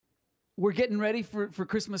we're getting ready for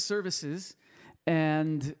Christmas services,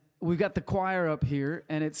 and we've got the choir up here,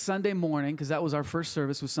 and it's Sunday morning, because that was our first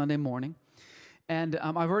service, was Sunday morning. And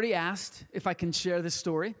I've already asked if I can share this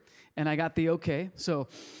story, and I got the okay. So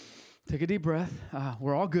take a deep breath.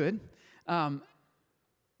 We're all good. One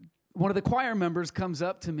of the choir members comes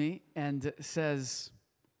up to me and says,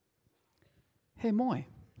 "Hey, Moy."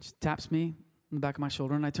 She taps me on the back of my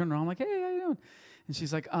shoulder, and I turn around. I'm like, "Hey, how you doing?" And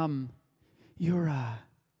she's like, your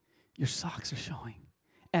socks are showing,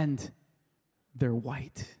 and they're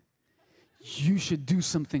white. You should do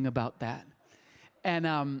something about that." And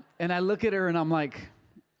I look at her, and I'm like,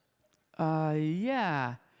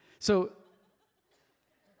 yeah. So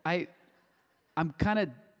I'm kind of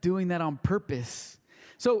doing that on purpose.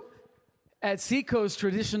 So at Seacoast,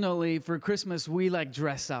 traditionally for Christmas, we like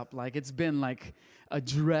dress up. Like it's been like a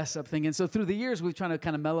dress up thing. And so through the years, we've tried to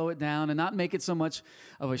kind of mellow it down and not make it so much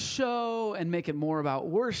of a show and make it more about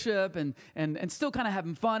worship and still kind of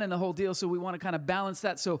having fun and the whole deal. So we want to kind of balance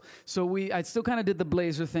that. So I still kind of did the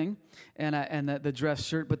blazer thing and the dress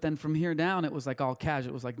shirt. But then from here down, it was like all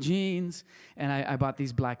casual. It was like jeans. And I bought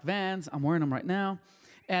these black Vans. I'm wearing them right now.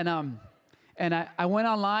 And I went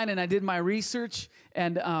online and I did my research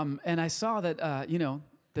and I saw that,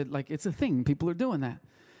 that like it's a thing. People are doing that.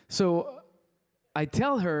 So I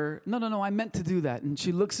tell her, no, I meant to do that. And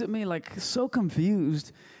she looks at me like so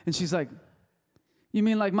confused. And she's like, "You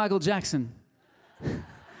mean like Michael Jackson?" And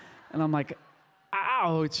I'm like,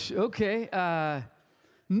 ouch, okay.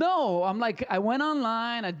 No, I'm like, I went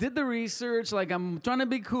online, I did the research, like I'm trying to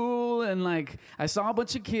be cool. And like, I saw a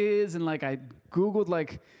bunch of kids and like I Googled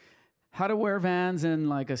like how to wear Vans and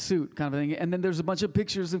like a suit kind of thing. And then there's a bunch of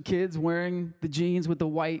pictures of kids wearing the jeans with the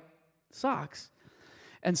white socks.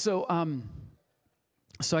 And so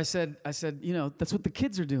I said, that's what the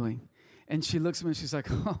kids are doing. And she looks at me and she's like,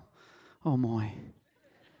 oh, Moy,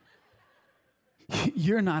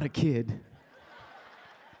 you're not a kid.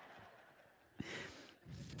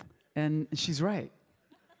 And she's right.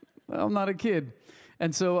 Well, I'm not a kid.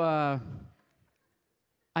 And so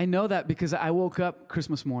I know that because I woke up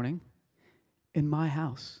Christmas morning in my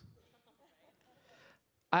house.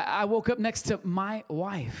 I woke up next to my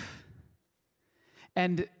wife.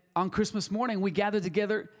 And on Christmas morning, we gathered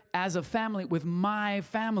together as a family with my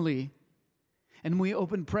family, and we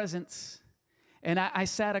opened presents. And I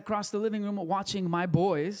sat across the living room watching my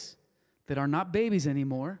boys that are not babies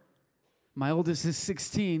anymore. My oldest is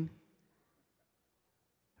 16,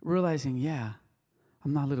 realizing, yeah,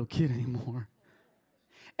 I'm not a little kid anymore.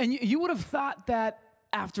 And you would have thought that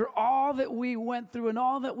after all that we went through and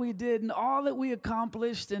all that we did and all that we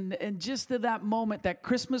accomplished and just to that moment, that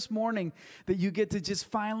Christmas morning, that you get to just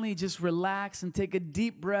finally just relax and take a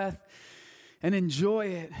deep breath and enjoy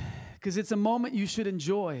it, because it's a moment you should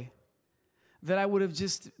enjoy, that I would have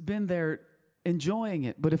just been there enjoying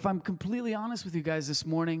it. But if I'm completely honest with you guys this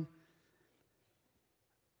morning,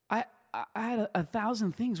 I had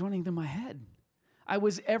 1,000 things running through my head. I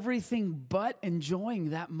was everything but enjoying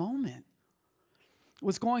that moment.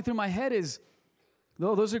 What's going through my head is,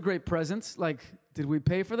 oh, those are great presents. Like, did we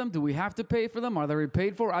pay for them? Do we have to pay for them? Are they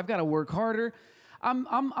paid for? I've got to work harder.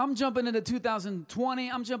 I'm jumping into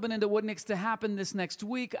 2020. I'm jumping into what needs to happen this next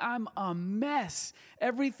week. I'm a mess.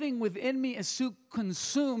 Everything within me is so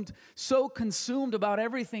consumed about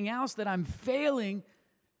everything else that I'm failing,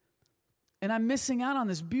 and I'm missing out on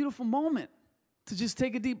this beautiful moment to just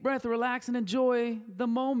take a deep breath, relax, and enjoy the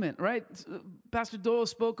moment, right? Pastor Doyle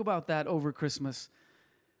spoke about that over Christmas.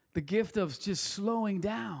 The gift of just slowing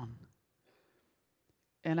down.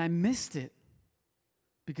 And I missed it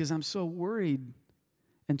because I'm so worried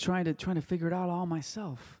and trying to figure it out all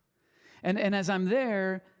myself. And as I'm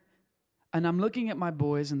there and I'm looking at my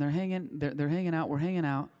boys and they're hanging out, we're hanging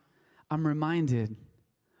out, I'm reminded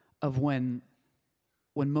of when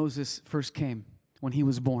Moses first came, when he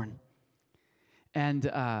was born. And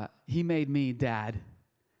he made me dad.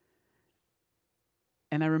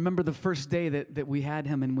 And I remember the first day that we had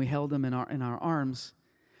him and we held him in our arms.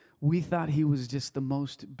 We thought he was just the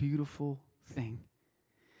most beautiful thing.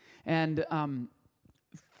 And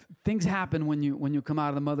things happen when you come out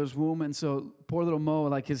of the mother's womb. And so poor little Mo,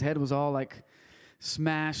 like his head was all like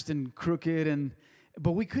smashed and crooked,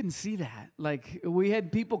 but we couldn't see that. Like we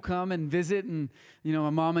had people come and visit, and my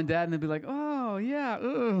mom and dad, and they'd be like, "Oh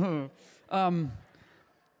yeah,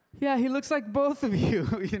 yeah, he looks like both of you,"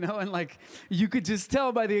 and like you could just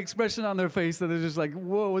tell by the expression on their face that they're just like,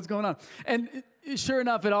 "Whoa, what's going on?" And sure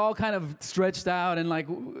enough, it all kind of stretched out, and like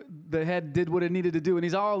the head did what it needed to do, and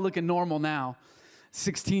he's all looking normal now,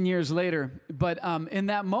 16 years later. But in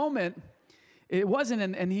that moment, It wasn't,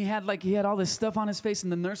 and he had all this stuff on his face,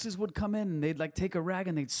 and the nurses would come in, and they'd like take a rag,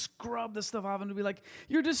 and they'd scrub the stuff off, and be like,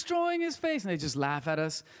 "You're destroying his face," and they just laugh at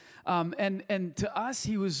us. And to us,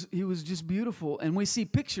 he was just beautiful. And we see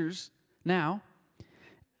pictures now,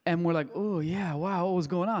 and we're like, "Oh yeah, wow, what was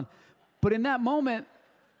going on?" But in that moment,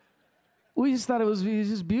 we just thought he was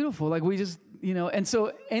just beautiful. Like we just, and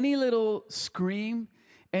so any little scream,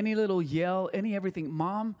 any little yell, any everything,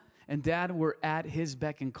 mom and dad were at his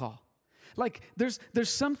beck and call. Like there's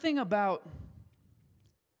something about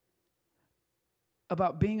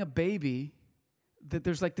being a baby that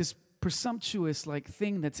there's like this presumptuous like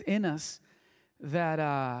thing that's in us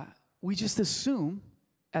that we just assume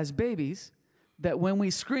as babies that when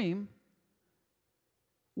we scream,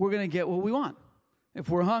 we're going to get what we want. If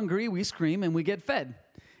we're hungry, we scream and we get fed.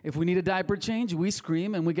 If we need a diaper change, we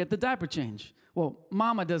scream and we get the diaper change. Well,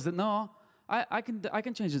 mama doesn't know. I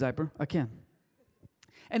can change the diaper. I can.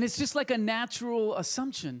 And it's just like a natural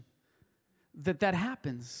assumption that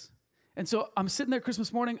happens. And so I'm sitting there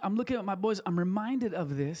Christmas morning. I'm looking at my boys. I'm reminded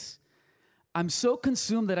of this. I'm so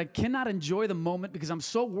consumed that I cannot enjoy the moment because I'm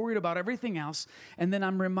so worried about everything else. And then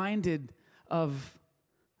I'm reminded of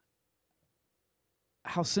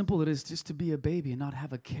how simple it is just to be a baby and not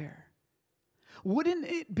have a care. Wouldn't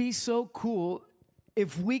it be so cool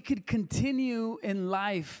if we could continue in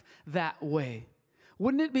life that way?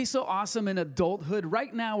 Wouldn't it be so awesome in adulthood,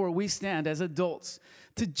 right now where we stand as adults,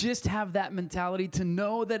 to just have that mentality, to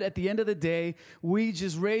know that at the end of the day, we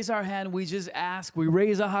just raise our hand, we just ask, we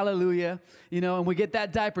raise a hallelujah, and we get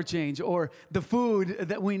that diaper change or the food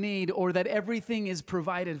that we need or that everything is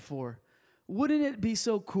provided for. Wouldn't it be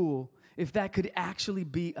so cool if that could actually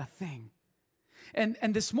be a thing? And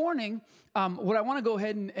this morning, what I want to go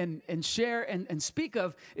ahead and share and speak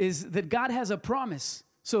of is that God has a promise.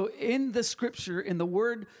 So in the scripture, in the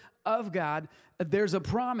word of God, there's a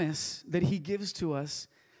promise that he gives to us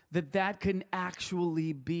that can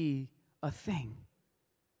actually be a thing.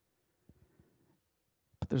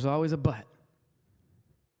 But there's always a but.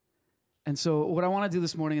 And so what I want to do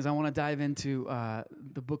this morning is I want to dive into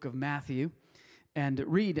the book of Matthew and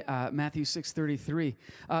read Matthew 6:33.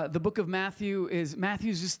 The book of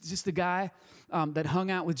Matthew's just a guy that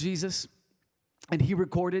hung out with Jesus, and he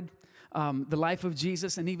recorded the life of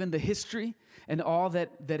Jesus and even the history and all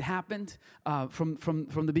that happened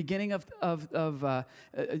from the beginning of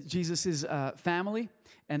Jesus's family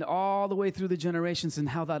and all the way through the generations and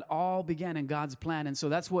how that all began in God's plan. And so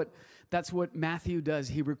that's what Matthew does.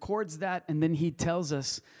 He records that, and then he tells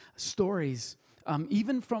us stories.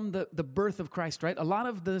 Even from the birth of Christ, right? A lot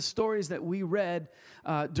of the stories that we read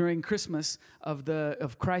during Christmas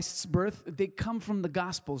of Christ's birth, they come from the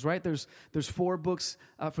Gospels, right? There's 4 books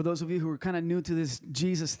for those of you who are kind of new to this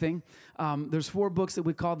Jesus thing. There's 4 books that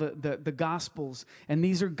we call the Gospels, and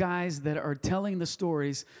these are guys that are telling the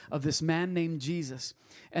stories of this man named Jesus.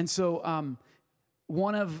 And so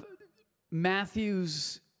one of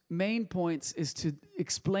Matthew's main points is to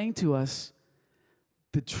explain to us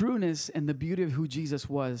the trueness and the beauty of who Jesus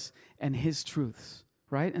was and his truths,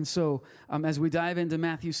 right? And so as we dive into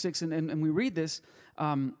Matthew 6 and we read this,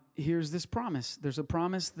 here's this promise. There's a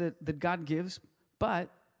promise that God gives, but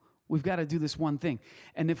we've got to do this one thing.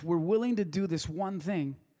 And if we're willing to do this one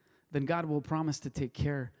thing, then God will promise to take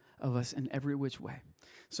care of us in every which way.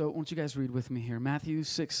 So won't you guys read with me here? Matthew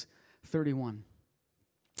 6:31.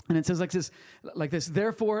 And it says like this,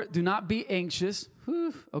 therefore, do not be anxious.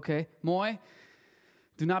 Okay, moi.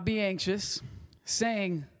 Do not be anxious,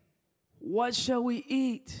 saying, what shall we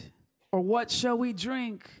eat? Or what shall we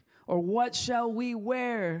drink? Or what shall we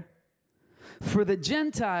wear? For the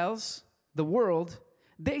Gentiles, the world,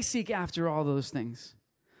 they seek after all those things.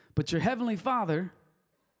 But your heavenly Father,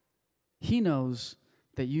 he knows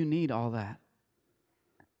that you need all that.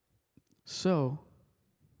 So,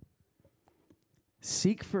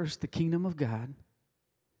 seek first the kingdom of God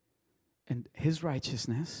and his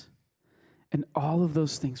righteousness, and all of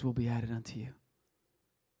those things will be added unto you.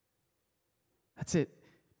 That's it.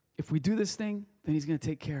 If we do this thing, then he's going to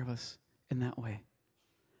take care of us in that way.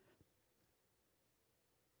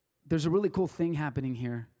 There's a really cool thing happening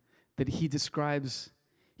here that he describes.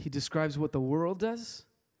 He describes what the world does,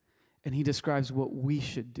 and he describes what we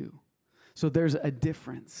should do. So there's a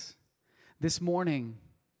difference. This morning,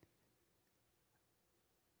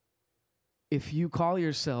 if you call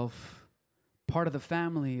yourself part of the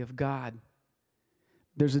family of God,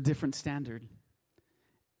 there's a different standard.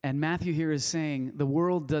 And Matthew here is saying the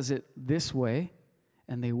world does it this way,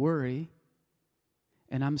 and they worry.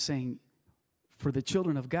 And I'm saying for the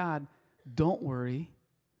children of God, don't worry.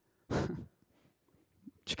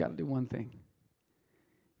 You got to do one thing.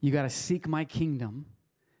 You got to seek my kingdom,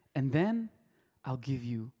 and then I'll give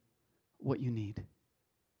you what you need.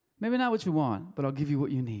 Maybe not what you want, but I'll give you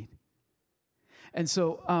what you need. And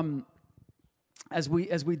so as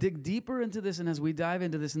we dig deeper into this and as we dive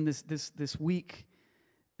into this in this week,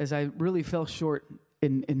 as I really fell short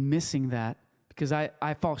in missing that, because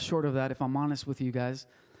I fall short of that, if I'm honest with you guys.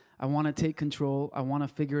 I want to take control. I want to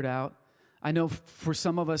figure it out. I know for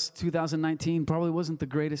some of us, 2019 probably wasn't the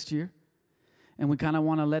greatest year. And we kind of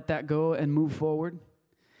want to let that go and move forward.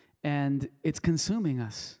 And it's consuming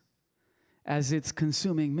us as it's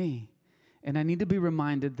consuming me. And I need to be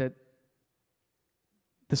reminded that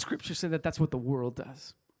the scripture said that that's what the world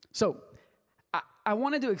does. So I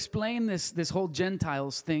wanted to explain this whole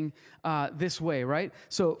Gentiles thing this way, right?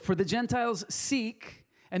 So for the Gentiles, seek.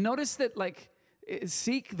 And notice that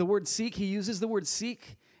seek, the word seek, he uses the word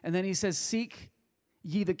seek. And then he says, seek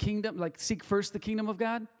ye the kingdom, like seek first the kingdom of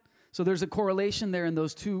God. So there's a correlation there in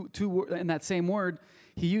those two in that same word.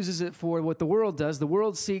 He uses it for what the world does. The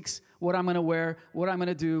world seeks what I'm going to wear, what I'm going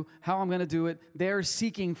to do, how I'm going to do it. They're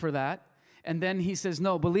seeking for that. And then he says,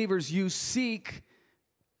 no, believers, you seek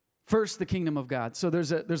first the kingdom of God. So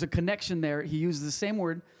there's a connection there. He uses the same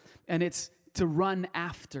word, and it's to run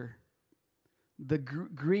after. The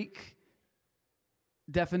Greek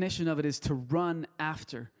definition of it is to run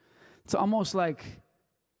after. It's almost like,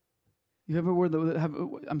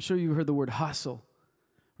 I'm sure you heard the word hustle,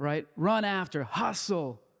 right? Run after,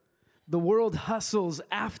 hustle. The world hustles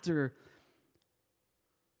after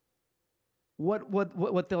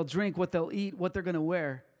what they'll drink, what they'll eat, what they're going to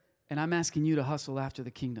wear. And I'm asking you to hustle after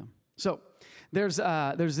the kingdom. So there's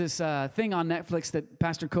this thing on Netflix that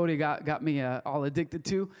Pastor Cody got me all addicted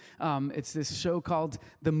to. It's this show called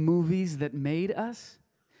The Movies That Made Us.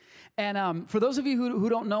 And for those of you who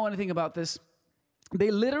don't know anything about this, they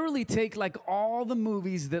literally take all the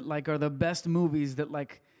movies that are the best movies that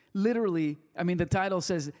literally, the title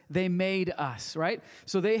says they made us, right?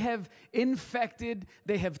 So they have infected,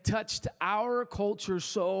 they have touched our culture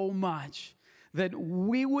so much that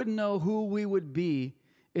we wouldn't know who we would be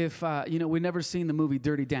if, we'd never seen the movie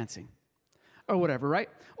Dirty Dancing or whatever, right?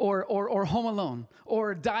 Or Home Alone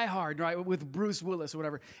or Die Hard, right, with Bruce Willis or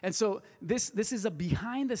whatever. And so this is a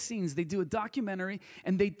behind the scenes. They do a documentary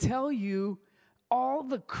and they tell you all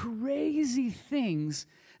the crazy things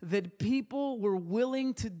that people were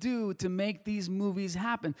willing to do to make these movies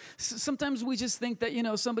happen. Sometimes we just think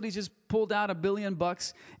that, somebody just pulled out $1 billion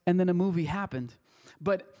and then a movie happened.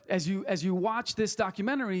 But as you watch this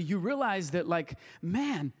documentary, you realize that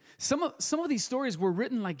man, some of these stories were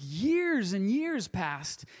written years and years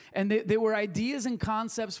past, and they were ideas and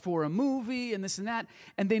concepts for a movie and this and that,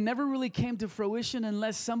 and they never really came to fruition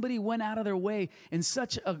unless somebody went out of their way in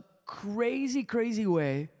such a crazy, crazy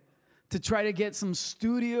way to try to get some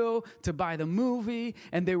studio to buy the movie,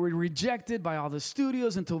 and they were rejected by all the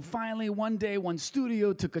studios until finally one day one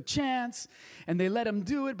studio took a chance and they let them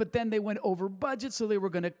do it, but then they went over budget, so they were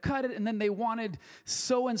going to cut it, and then they wanted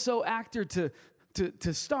so-and-so actor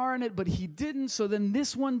to star in it, but he didn't, so then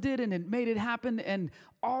this one did, and it made it happen, and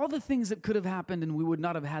all the things that could have happened, and we would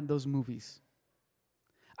not have had those movies.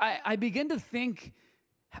 I begin to think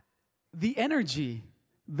the energy,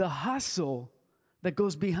 the hustle that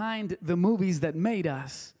goes behind the movies that made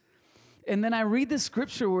us. And then I read the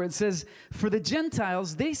scripture where it says, for the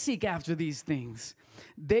Gentiles, they seek after these things.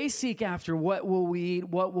 They seek after what will we eat,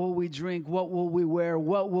 what will we drink, what will we wear,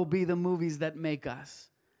 what will be the movies that make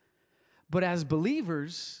us. But as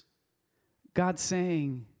believers, God's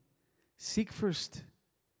saying, seek first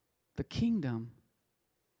the kingdom.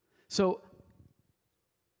 So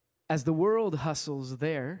as the world hustles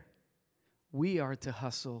there, we are to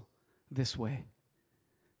hustle this way.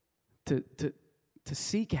 To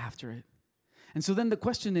seek after it. And so then the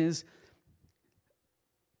question is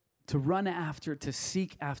to run after, to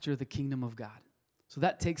seek after the kingdom of God. So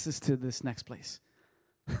that takes us to this next place.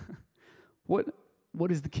 What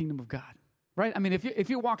is the kingdom of God? Right? If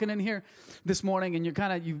you're walking in here this morning and you're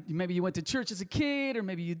maybe you went to church as a kid, or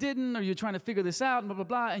maybe you didn't, or you're trying to figure this out, and blah, blah,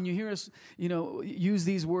 blah, and you hear us, use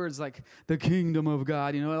these words like the kingdom of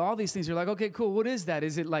God, all these things. You're like, okay, cool. What is that?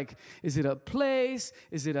 Is it a place?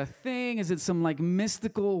 Is it a thing? Is it some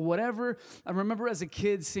mystical whatever? I remember as a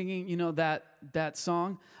kid singing, that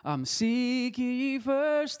song, seek ye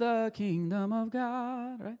first the kingdom of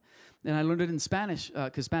God, right? And I learned it in Spanish,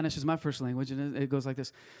 because Spanish is my first language, and it goes like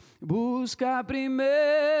this. Busca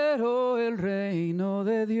primero el reino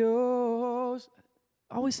de Dios.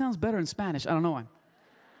 Always sounds better in Spanish. I don't know why.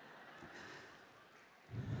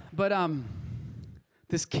 But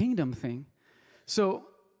this kingdom thing. So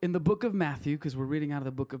in the book of Matthew, because we're reading out of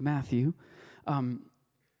the book of Matthew,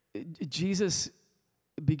 Jesus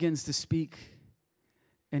begins to speak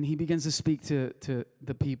and he begins to speak to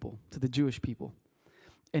the people, to the Jewish people.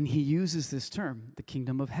 And he uses this term, the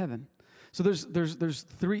kingdom of heaven. So there's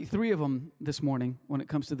three of them this morning when it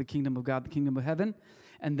comes to the kingdom of God, the kingdom of heaven,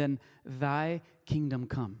 and then thy kingdom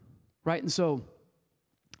come, right? And so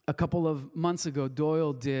a couple of months ago,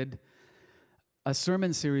 Doyle did a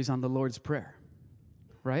sermon series on the Lord's Prayer,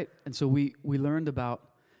 right? And so we learned about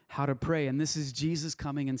how to pray. And this is Jesus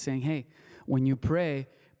coming and saying, hey, when you pray,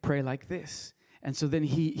 pray like this. And so then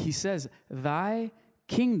he says, thy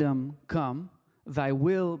kingdom come, thy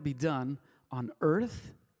will be done on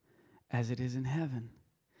earth as it is in heaven.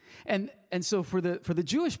 And so for the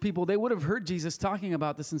Jewish people, they would have heard Jesus talking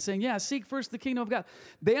about this and saying, yeah, seek first the kingdom of God.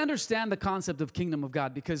 They understand the concept of kingdom of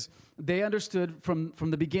God because they understood from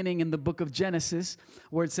the beginning in the book of Genesis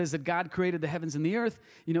where it says that God created the heavens and the earth.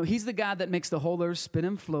 You know, he's the God that makes the whole earth spin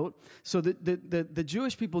and float. So the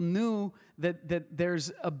Jewish people knew that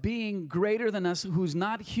there's a being greater than us who's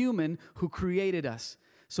not human who created us.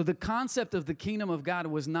 So the concept of the kingdom of God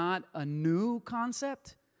was not a new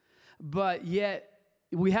concept, but yet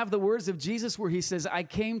we have the words of Jesus where he says, I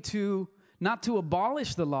came to not to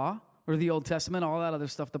abolish the law or the Old Testament, all that other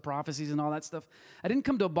stuff, the prophecies and all that stuff. I didn't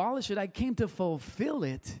come to abolish it. I came to fulfill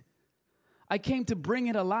it. I came to bring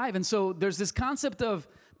it alive. And so there's this concept of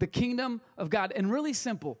the kingdom of God, and really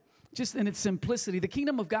simple, just in its simplicity. The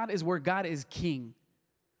kingdom of God is where God is king.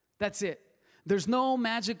 That's it. There's no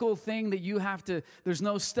magical thing that you have to, there's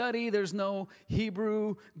no study, there's no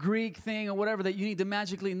Hebrew, Greek thing or whatever that you need to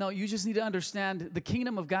magically know. You just need to understand the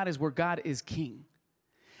kingdom of God is where God is king.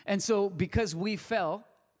 And so because we fell,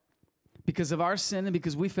 because of our sin and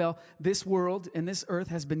because we fell, this world and this earth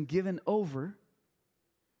has been given over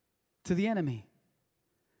to the enemy.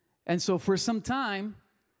 And so for some time,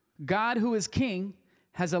 God who is king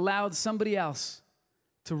has allowed somebody else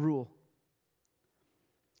to rule.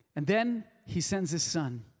 And then he sends his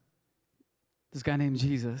son, this guy named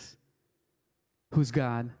Jesus, who's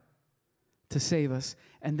God, to save us.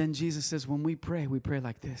 And then Jesus says, when we pray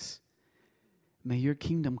like this. May your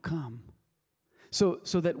kingdom come. So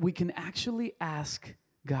that we can actually ask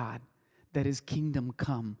God that his kingdom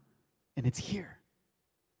come, and it's here.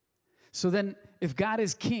 So then, if God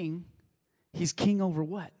is king, he's king over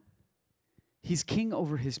what? He's king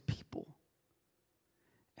over his people.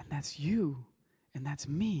 And that's you, and that's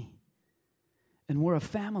me. And we're a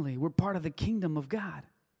family. We're part of the kingdom of God.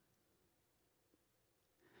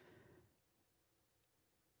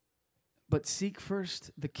 But seek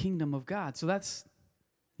first the kingdom of God. So that's,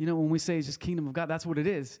 you know, when we say it's just kingdom of God, that's what it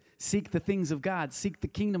is. Seek the things of God. Seek the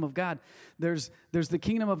kingdom of God. There's the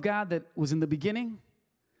kingdom of God that was in the beginning.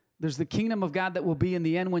 There's the kingdom of God that will be in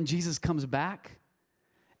the end when Jesus comes back.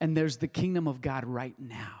 And there's the kingdom of God right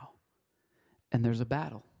now. And there's a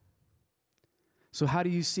battle. So how do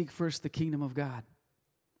you seek first the kingdom of God?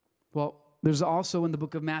 Well, there's also in the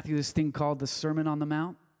book of Matthew this thing called the Sermon on the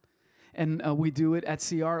Mount. And we do it at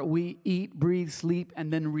CR. We eat, breathe, sleep,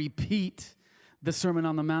 and then repeat the Sermon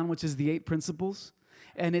on the Mount, which is the 8 principles.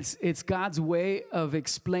 And it's God's way of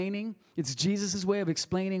explaining, it's Jesus' way of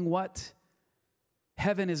explaining what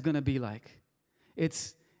heaven is going to be like.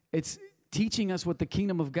 It's teaching us what the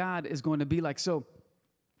kingdom of God is going to be like. So,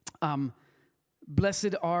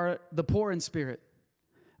 blessed are the poor in spirit.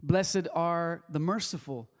 Blessed are the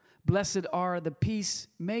merciful. Blessed are the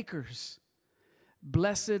peacemakers.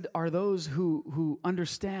 Blessed are those who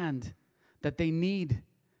understand that they need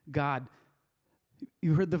God.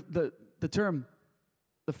 You heard the term,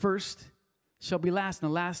 the first shall be last, and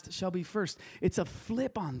the last shall be first. It's a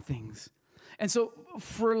flip on things. And so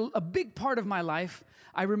for a big part of my life,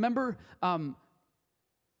 I remember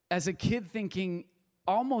as a kid thinking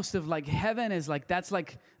almost of like heaven is like that's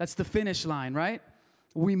the finish line, right?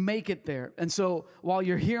 We make it there. And so while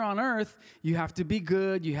you're here on earth, you have to be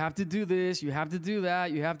good, you have to do this, you have to do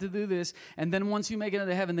that, you have to do this. And then once you make it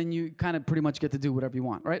into heaven, then you kind of pretty much get to do whatever you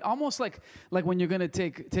want, right? Almost like when you're going to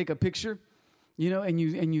take a picture, you know, and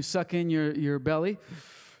you suck in your belly,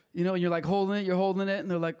 you know, and you're like holding it,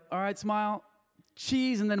 and they're like, all right, smile.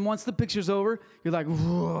 Cheese, and then once the picture's over, you're like,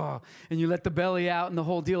 whoa, and you let the belly out and the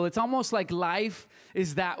whole deal. It's almost like life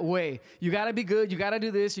is that way. You got to be good. You got to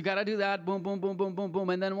do this. You got to do that. Boom, boom, boom, boom, boom, boom.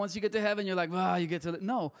 And then once you get to heaven, you're like, wow, you get to...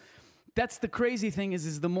 No, that's the crazy thing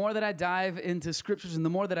is the more that I dive into scriptures and the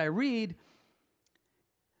more that I read,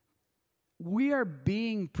 we are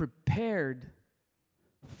being prepared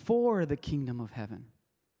for the kingdom of heaven.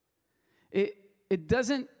 It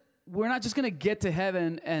doesn't... We're not just going to get to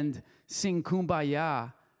heaven and sing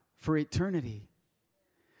Kumbaya for eternity.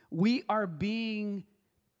 We are being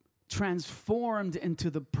transformed into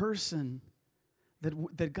the person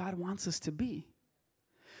that God wants us to be.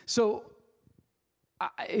 So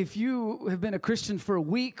if you have been a Christian for a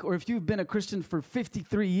week or if you've been a Christian for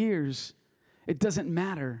 53 years, it doesn't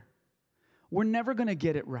matter. We're never going to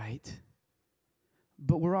get it right,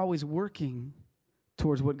 but we're always working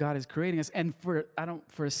towards what God is creating us. And for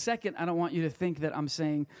a second, I don't want you to think that I'm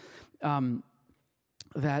saying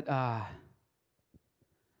that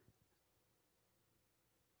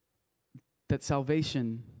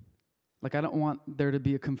salvation, like I don't want there to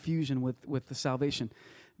be a confusion with the salvation.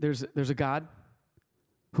 There's a God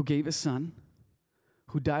who gave his son,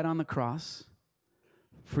 who died on the cross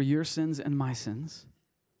for your sins and my sins,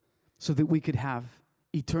 so that we could have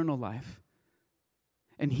eternal life.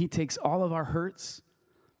 And he takes all of our hurts,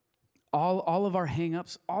 all of our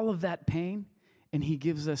hang-ups, all of that pain, and he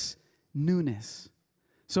gives us newness.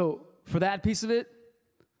 So for that piece of it,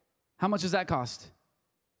 how much does that cost?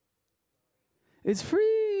 It's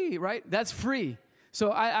free, right? That's free. So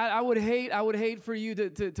I would hate for you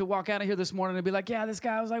to walk out of here this morning and be like, yeah, this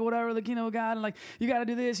guy was like, whatever, the kingdom of God, and like, you got to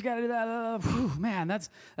do this, you got to do that. Whew, man, that's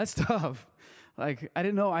tough. Like, I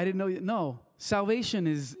didn't know. No, salvation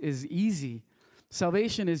is easy.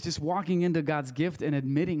 Salvation is just walking into God's gift and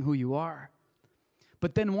admitting who you are.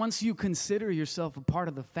 But then once you consider yourself a part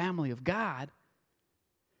of the family of God,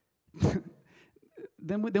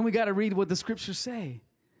 then we got to read what the scriptures say.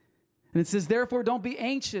 And it says, therefore, don't be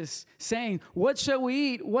anxious, saying, what shall we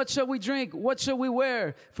eat? What shall we drink? What shall we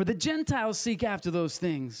wear? For the Gentiles seek after those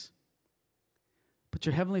things. But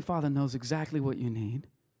your heavenly Father knows exactly what you need.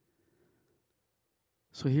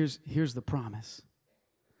 So here's the promise.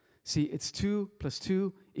 See, it's 2 +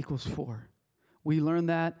 2 = 4. We learned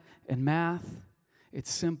that in math.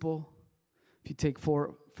 It's simple. If you take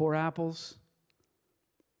four apples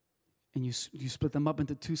and you split them up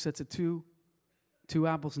into 2 sets of 2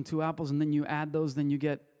 apples and 2 apples, and then you add those, then you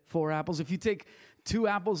get 4 apples. If you take 2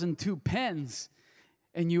 apples and 2 pens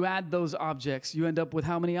and you add those objects, you end up with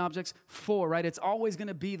how many objects? 4, right? It's always going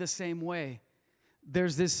to be the same way.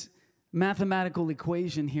 There's this mathematical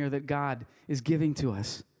equation here that God is giving to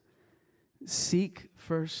us. Seek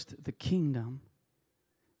first the kingdom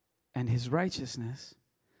and his righteousness,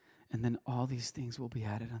 and then all these things will be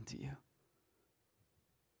added unto you.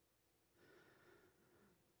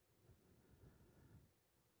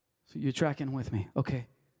 So you're tracking with me. Okay.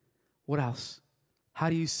 What else? How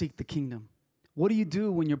do you seek the kingdom? What do you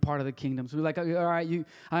do when you're part of the kingdom? So we're like, all right,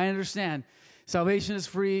 I understand. Salvation is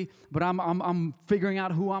free, but I'm figuring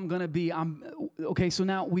out who I'm going to be. Okay, so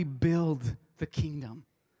now we build the kingdom.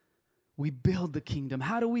 We build the kingdom.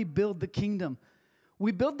 How do we build the kingdom?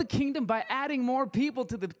 We build the kingdom by adding more people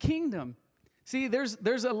to the kingdom. See, there's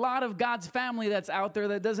a lot of God's family that's out there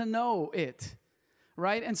that doesn't know it.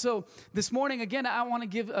 Right? And so this morning, again, I want to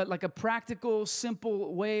give a practical,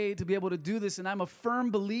 simple way to be able to do this. And I'm a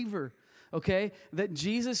firm believer, okay, that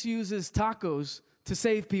Jesus uses tacos to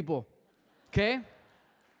save people, okay?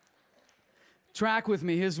 Track with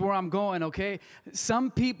me. Here's where I'm going, okay? Some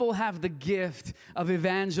people have the gift of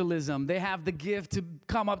evangelism. They have the gift to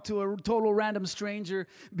come up to a total random stranger,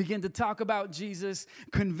 begin to talk about Jesus,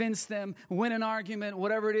 convince them, win an argument,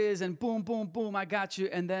 whatever it is, and boom, boom, boom, I got you.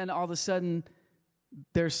 And then all of a sudden,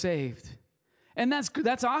 they're saved. And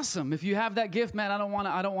that's awesome. If you have that gift, man, I don't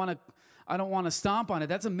want to stomp on it.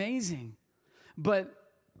 That's amazing. But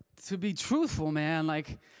to be truthful, man,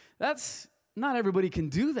 like that's not everybody can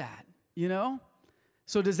do that, you know?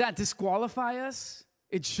 So does that disqualify us?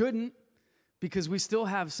 It shouldn't, because we still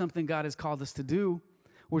have something God has called us to do.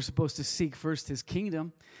 We're supposed to seek first his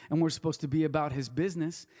kingdom, and we're supposed to be about his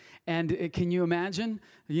business. And can you imagine,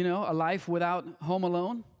 a life without Home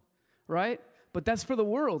Alone, right? But that's for the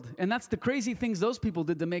world. And that's the crazy things those people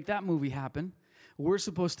did to make that movie happen. We're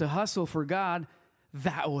supposed to hustle for God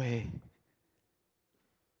that way.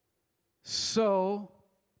 So,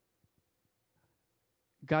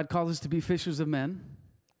 God calls us to be fishers of men.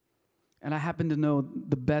 And I happen to know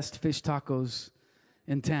the best fish tacos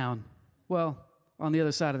in town. Well, on the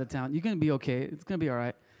other side of the town. You're going to be okay. It's going to be all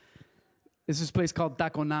right. It's this place called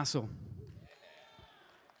Taconazo.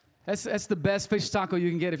 That's the best fish taco you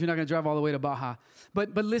can get if you're not going to drive all the way to Baja.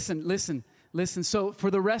 But listen. So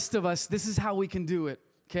for the rest of us, this is how we can do it,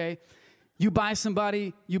 okay? You buy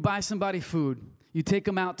somebody food. You take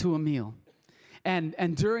them out to a meal.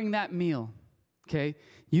 And during that meal, okay,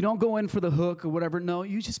 you don't go in for the hook or whatever. No,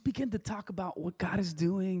 you just begin to talk about what God is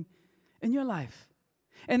doing in your life.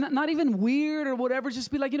 And not even weird or whatever,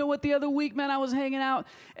 just be like, you know what, the other week, man, I was hanging out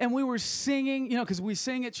and we were singing, because we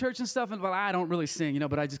sing at church and stuff, and I don't really sing,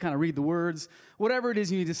 but I just kind of read the words, whatever it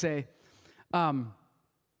is you need to say. And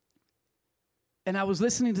I was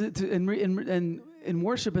listening to in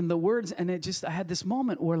worship and the words, and I had this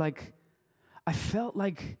moment where I felt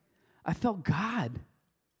God.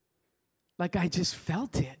 like I just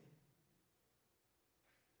felt it.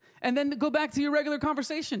 And then go back to your regular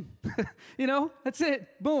conversation. That's it.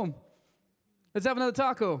 Boom. Let's have another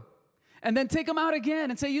taco. And then take them out again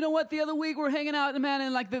and say, you know what? The other week we're hanging out, man,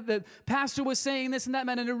 and like the pastor was saying this and that,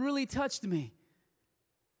 man, and it really touched me.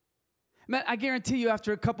 Man, I guarantee you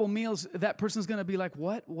after a couple meals, that person's going to be like,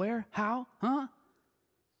 what? Where? How? Huh?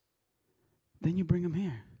 Then you bring them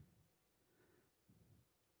here.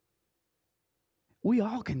 We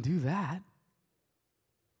all can do that.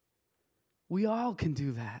 We all can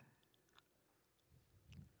do that.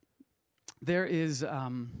 There is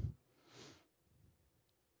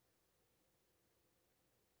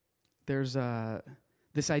there's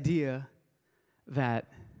this idea that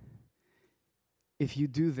if you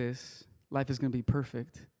do this, life is going to be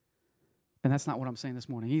perfect. And that's not what I'm saying this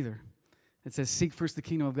morning either. It says, seek first the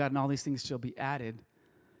kingdom of God and all these things shall be added.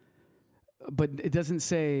 But it doesn't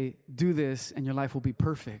say, do this and your life will be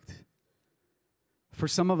perfect. For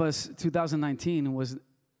some of us, 2019 was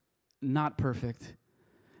not perfect.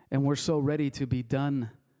 And we're so ready to be done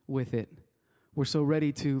with it. We're so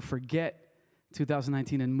ready to forget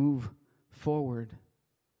 2019 and move forward.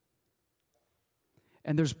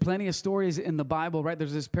 And there's plenty of stories in the Bible, right?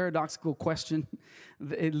 There's this paradoxical question.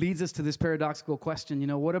 It leads us to this paradoxical question.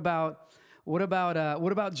 What about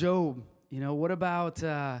Job?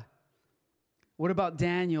 What about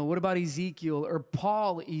Daniel? What about Ezekiel or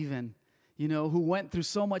Paul even? Who went through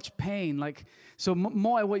so much pain.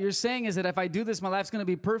 Moy, what you're saying is that if I do this, my life's going to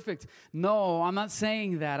be perfect. No, I'm not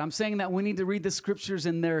saying that. I'm saying that we need to read the scriptures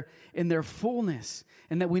in their fullness,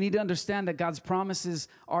 and that we need to understand that God's promises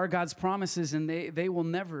are God's promises, and they will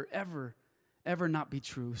never, ever, ever not be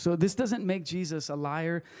true. So this doesn't make Jesus a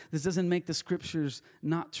liar. This doesn't make the scriptures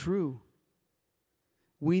not true.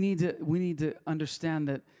 We need to understand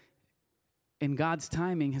that in God's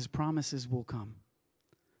timing, his promises will come.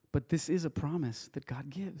 But this is a promise that God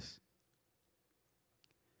gives.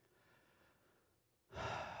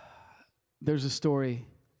 There's a story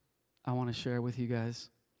I want to share with you guys.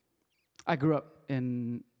 I grew up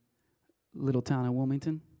in a little town in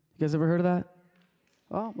Wilmington. You guys ever heard of that?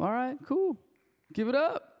 Oh, all right, cool. Give it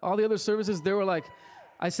up. All the other services, they were like,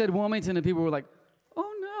 I said Wilmington, and people were like,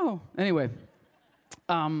 oh no. Anyway,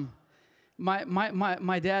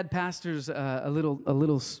 my dad pastors a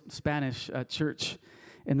little Spanish church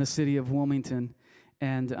in the city of Wilmington,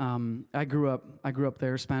 and I grew up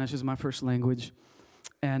there. Spanish is my first language,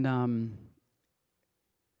 and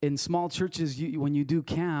in small churches, when you do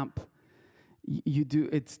camp,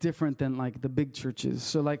 it's different than like the big churches.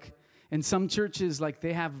 So like in some churches, like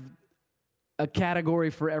they have a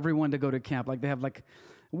category for everyone to go to camp. Like they have like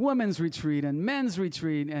women's retreat and men's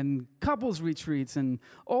retreat and couples retreats and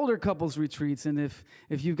older couples retreats. And if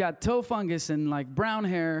you've got toe fungus and like brown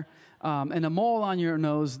hair and a mole on your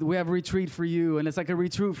nose, we have a retreat for you. And it's like a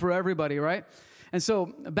retreat for everybody, right? And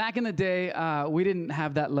so back in the day, we didn't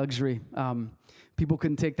have that luxury. People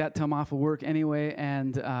couldn't take that time off of work anyway.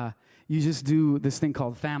 And you just do this thing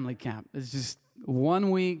called family camp. It's just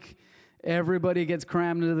 1 week. Everybody gets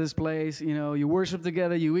crammed into this place. You worship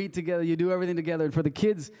together, you eat together, you do everything together. And for the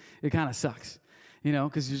kids, it kind of sucks,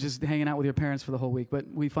 because you're just hanging out with your parents for the whole week. But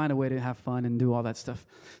we find a way to have fun and do all that stuff.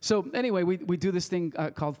 So anyway, we do this thing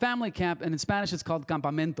called family camp, and in Spanish it's called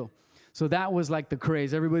campamento. So that was like the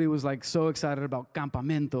craze. Everybody was like so excited about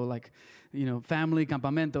campamento, like, family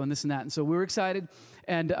campamento and this and that. And so we were excited.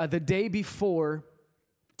 And the day before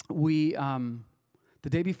we were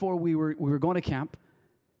going to camp,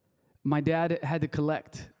 my dad had to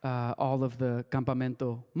collect all of the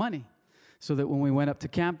campamento money so that when we went up to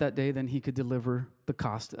camp that day, then he could deliver the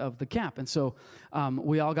cost of the camp. And so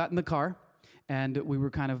we all got in the car, and we were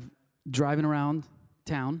kind of driving around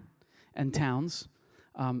town and towns,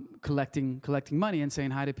 collecting money and saying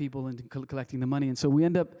hi to people and collecting the money. And so we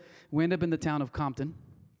end up in the town of Compton,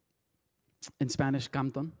 in Spanish,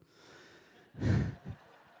 Compton.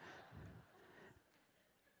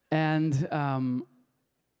 And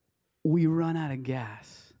we run out of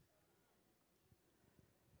gas.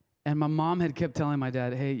 And my mom had kept telling my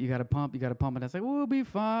dad, hey, you got to pump. And I was like, we'll be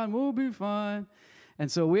fine.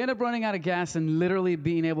 And so we ended up running out of gas and literally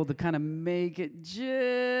being able to kind of make it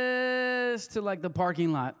just to like the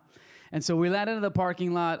parking lot. And so we landed in the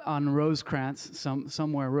parking lot on Rosecrans,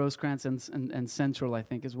 somewhere, Rosecrans and Central, I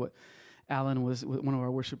think, is what Alan was, one of our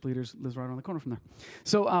worship leaders, lives right around the corner from there.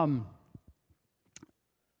 So,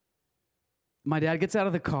 my dad gets out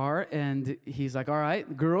of the car, and he's like, all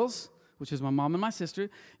right, girls, which is my mom and my sister,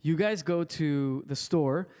 you guys go to the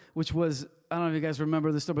store, which was, I don't know if you guys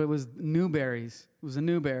remember the store, but it was Newberry's. It was a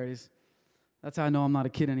Newberry's. That's how I know I'm not a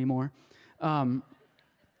kid anymore.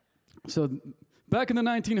 So back in the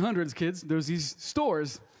 1900s, kids, there's these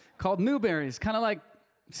stores called Newberry's, kind of like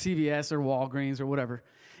CVS or Walgreens or whatever.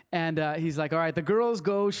 And he's like, all right, the girls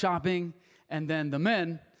go shopping, and then the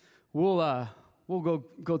men, we'll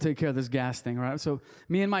go take care of this gas thing, all right? So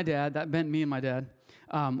me and my dad, that meant me and my dad,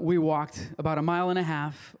 we walked about 1.5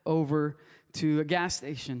 miles over to a gas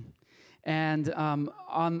station. And on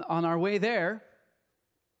our way there,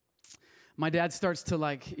 my dad starts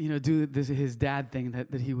to do his dad thing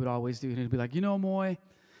that he would always do. And he'd be like, Moy,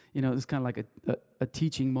 it's kind of like a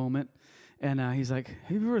teaching moment. And he's like,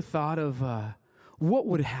 have you ever thought of what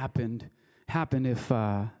would happen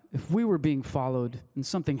if we were being followed and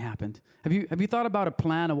something happened? Have you thought about a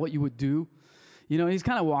plan of what you would do? He's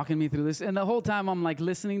kind of walking me through this. And the whole time I'm like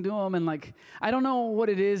listening to him, and like, I don't know what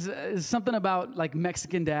it is. It's something about like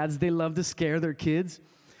Mexican dads. They love to scare their kids.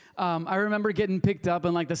 I remember getting picked up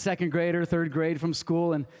in like the 2nd grade or 3rd grade from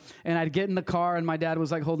school, and I'd get in the car, and my dad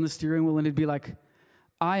was like holding the steering wheel, and he'd be like,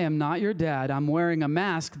 I am not your dad. I'm wearing a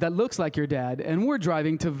mask that looks like your dad, and we're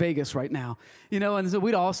driving to Vegas right now. And so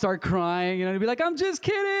we'd all start crying, and he'd be like, I'm just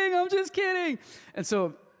kidding. And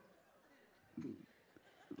so,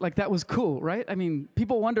 like, that was cool, right? I mean,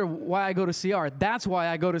 people wonder why I go to CR. That's why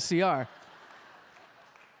I go to CR.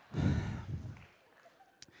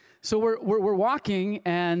 So we're walking,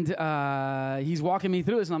 and he's walking me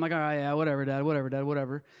through this, and I'm like, all right, yeah, whatever, Dad,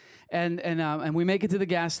 whatever. And we make it to the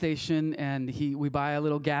gas station, and we buy a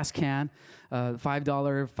little gas can,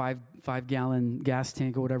 $5, 5-gallon gas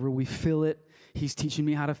tank or whatever. We fill it. He's teaching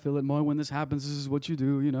me how to fill it. More when this happens, this is what you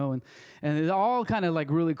do, and it's all kind of like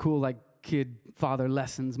really cool, like kid father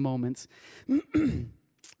lessons moments.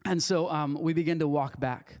 And so we begin to walk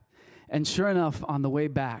back, and sure enough, on the way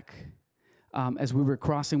back, as we were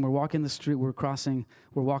crossing, we're walking the street, we're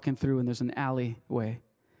walking through, and there's an alleyway.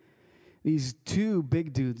 These 2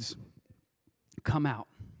 big dudes come out,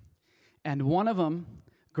 and one of them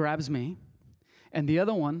grabs me, and the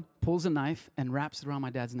other one pulls a knife and wraps it around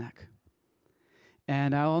my dad's neck.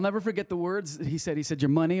 And I'll never forget the words that he said. He said, your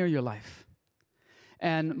money or your life.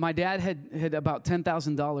 And my dad had about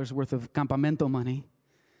 $10,000 worth of campamento money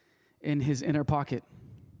in his inner pocket.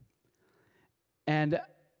 And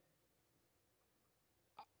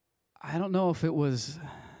I don't know if it was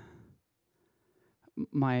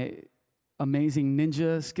my amazing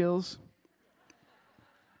ninja skills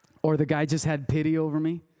or the guy just had pity over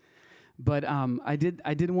me. But I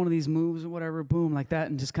did one of these moves or whatever, boom, like that,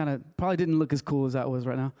 and just kind of probably didn't look as cool as that was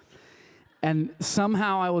right now. And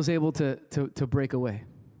somehow I was able to break away.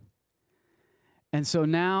 And so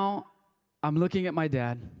now I'm looking at my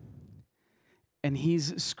dad, and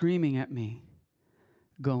he's screaming at me,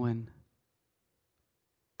 going,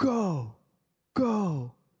 go.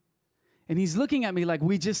 And he's looking at me like,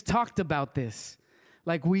 we just talked about this.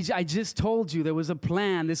 Like, I just told you there was a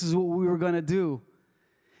plan. This is what we were going to do.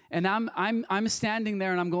 And I'm standing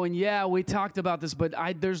there, and I'm going, yeah, we talked about this, but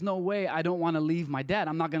there's no way. I don't want to leave my dad.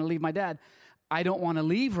 I'm not going to leave my dad. I don't want to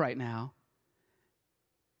leave right now.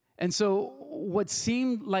 And so what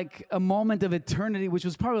seemed like a moment of eternity, which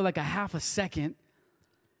was probably like a half a second,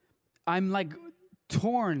 I'm like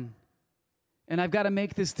torn, and I've got to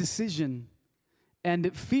make this decision.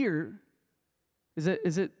 And fear,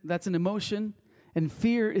 that's an emotion, and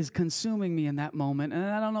fear is consuming me in that moment, and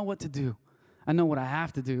I don't know what to do. I know what I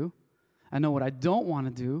have to do. I know what I don't want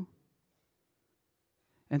to do.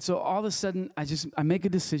 And so all of a sudden, I make a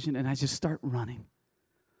decision, and I just start running.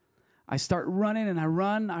 I start running, and I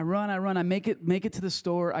run. I make it to the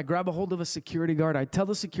store. I grab a hold of a security guard. I tell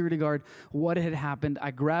the security guard what had happened.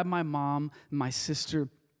 I grab my mom, my sister.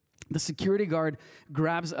 The security guard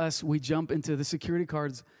grabs us. We jump into the security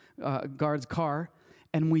guard's car,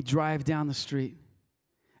 and we drive down the street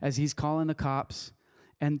as he's calling the cops.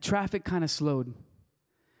 And traffic kind of slowed.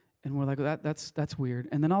 And we're like, that's weird.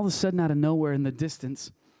 And then all of a sudden, out of nowhere in the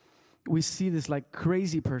distance, we see this like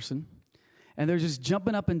crazy person. And they're just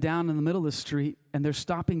jumping up and down in the middle of the street, and they're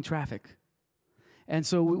stopping traffic. And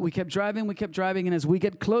so we kept driving, and as we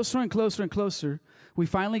get closer and closer and closer, we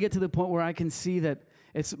finally get to the point where I can see that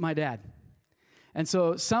it's my dad. And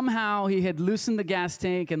so somehow he had loosened the gas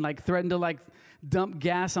tank and like threatened to like dump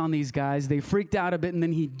gas on these guys. They freaked out a bit, and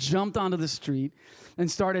then he jumped onto the street and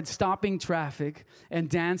started stopping traffic and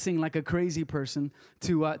dancing like a crazy person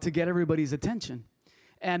to get everybody's attention.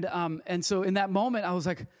 And so in that moment, I was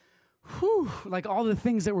like, whew, like all the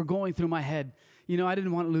things that were going through my head. I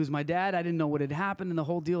didn't want to lose my dad. I didn't know what had happened in the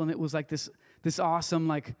whole deal, and it was like this awesome,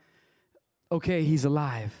 like, okay, he's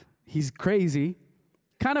alive. He's crazy,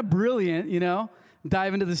 kind of brilliant,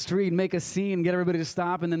 dive into the street, make a scene, get everybody to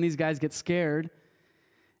stop, and then these guys get scared,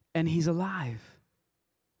 and he's alive.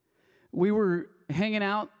 We were hanging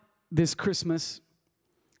out this Christmas,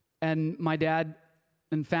 and my dad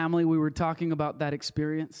and family, we were talking about that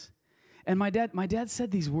experience. And my dad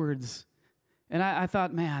said these words, and I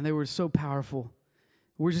thought, man, they were so powerful.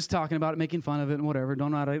 We're just talking about it, making fun of it and whatever.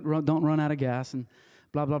 Don't run out of gas and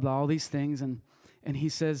blah, blah, blah, all these things. And he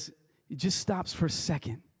says, he just stops for a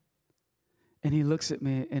second. And he looks at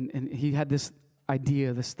me, and he had this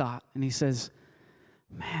idea, this thought. And he says,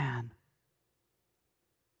 man,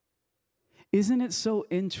 isn't it so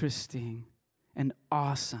interesting and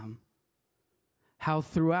awesome how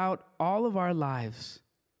throughout all of our lives,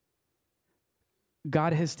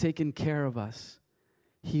 God has taken care of us.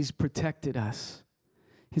 He's protected us.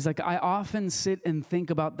 He's like, I often sit and think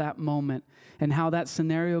about that moment and how that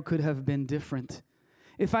scenario could have been different.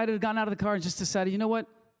 If I'd have gotten out of the car and just decided, you know what?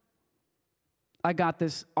 I got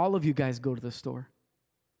this. All of you guys go to the store.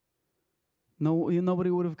 No, nobody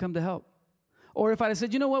would have come to help. Or if I'd have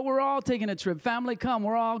said, you know what? We're all taking a trip. Family, come.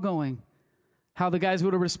 We're all going. How the guys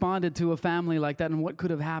would have responded to a family like that and what could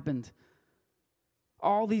have happened.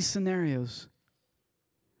 All these scenarios.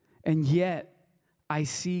 And yet, I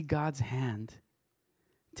see God's hand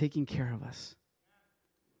taking care of us.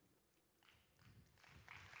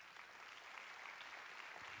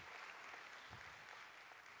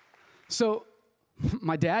 So,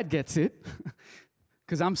 my dad gets it,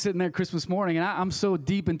 because I'm sitting there Christmas morning, and I'm so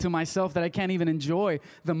deep into myself that I can't even enjoy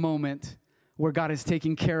the moment where God is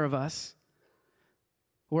taking care of us,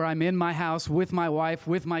 where I'm in my house with my wife,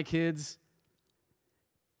 with my kids,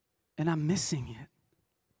 and I'm missing it.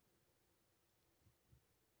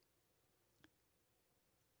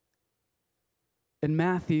 And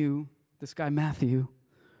Matthew, this guy Matthew,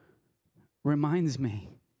 reminds me,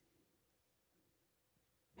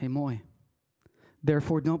 hey, Moy,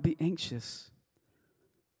 therefore don't be anxious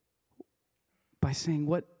by saying,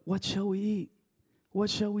 what shall we eat?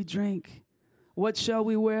 What shall we drink? What shall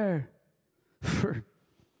we wear? For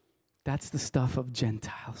that's the stuff of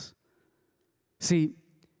Gentiles. See,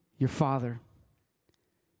 your Father,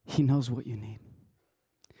 He knows what you need.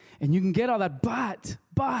 And you can get all that,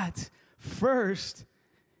 but first,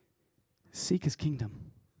 seek His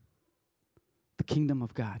kingdom. The kingdom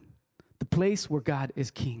of God. The place where God is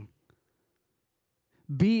king.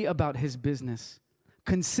 Be about His business.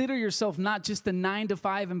 Consider yourself not just a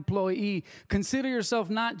 9-to-5 employee. Consider yourself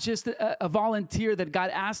not just a volunteer that God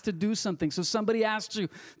asked to do something. So somebody asked you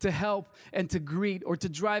to help and to greet or to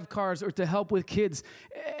drive cars or to help with kids.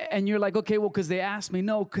 And you're like, okay, well, because they asked me.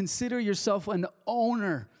 No, consider yourself an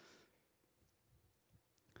owner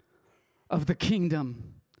of the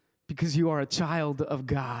kingdom because you are a child of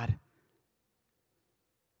God.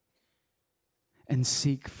 And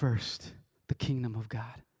seek first the kingdom of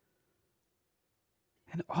God.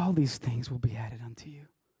 And all these things will be added unto you.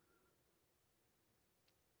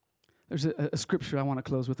 There's a scripture I want to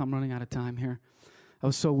close with. I'm running out of time here. I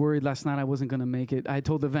was so worried last night I wasn't going to make it. I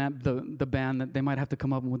told the band that they might have to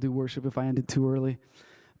come up and we'll do worship if I ended too early.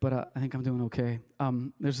 But I think I'm doing okay.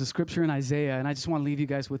 There's a scripture in Isaiah, and I just want to leave you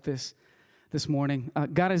guys with this morning.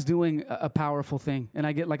 God is doing a powerful thing.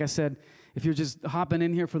 And like I said, if you're just hopping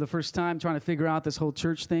in here for the first time, trying to figure out this whole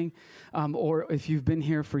church thing, or if you've been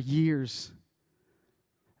here for years,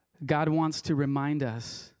 God wants to remind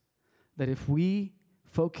us that if we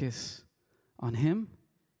focus on Him,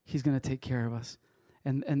 He's going to take care of us.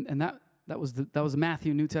 And that was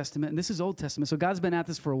Matthew, New Testament, and this is Old Testament. So God's been at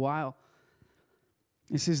this for a while.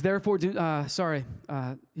 It says, therefore, here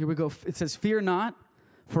we go. It says, fear not,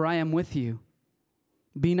 for I am with you.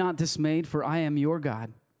 Be not dismayed, for I am your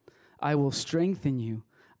God. I will strengthen you.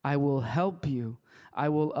 I will help you. I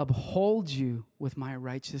will uphold you with my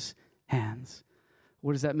righteous hands.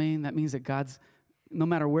 What does that mean? That means that God's, no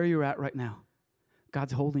matter where you're at right now,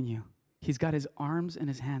 God's holding you. He's got His arms and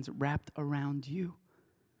His hands wrapped around you.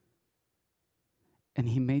 And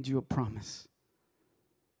He made you a promise.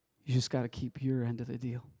 You just got to keep your end of the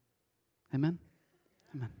deal. Amen?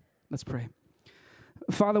 Amen. Let's pray.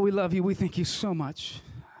 Father, we love you. We thank you so much.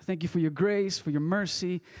 Thank you for your grace, for your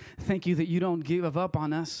mercy. Thank you that you don't give up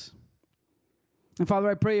on us. And Father,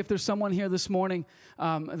 I pray if there's someone here this morning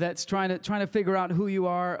that's trying to figure out who you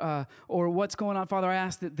are or what's going on, Father, I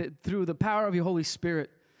ask that through the power of your Holy Spirit,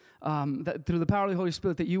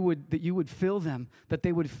 that you would fill them, that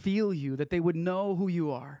they would feel you, that they would know who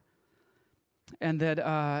you are, and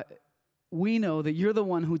that we know that you're the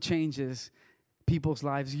one who changes people's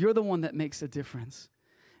lives. You're the one that makes a difference.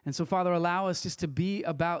 And so, Father, allow us just to be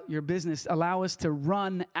about your business. Allow us to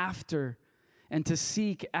run after and to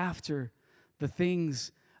seek after the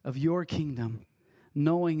things of your kingdom,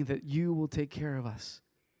 knowing that you will take care of us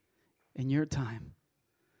in your time.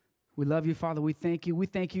 We love you, Father. We thank you. We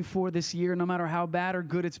thank you for this year, no matter how bad or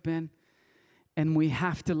good it's been. And we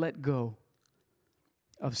have to let go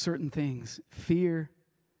of certain things, fear,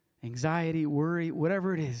 anxiety, worry,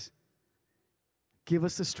 whatever it is. Give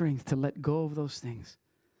us the strength to let go of those things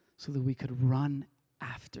so that we could run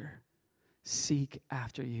after, seek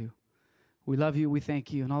after you. We love you. We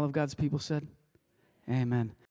thank you. And all of God's people said, amen.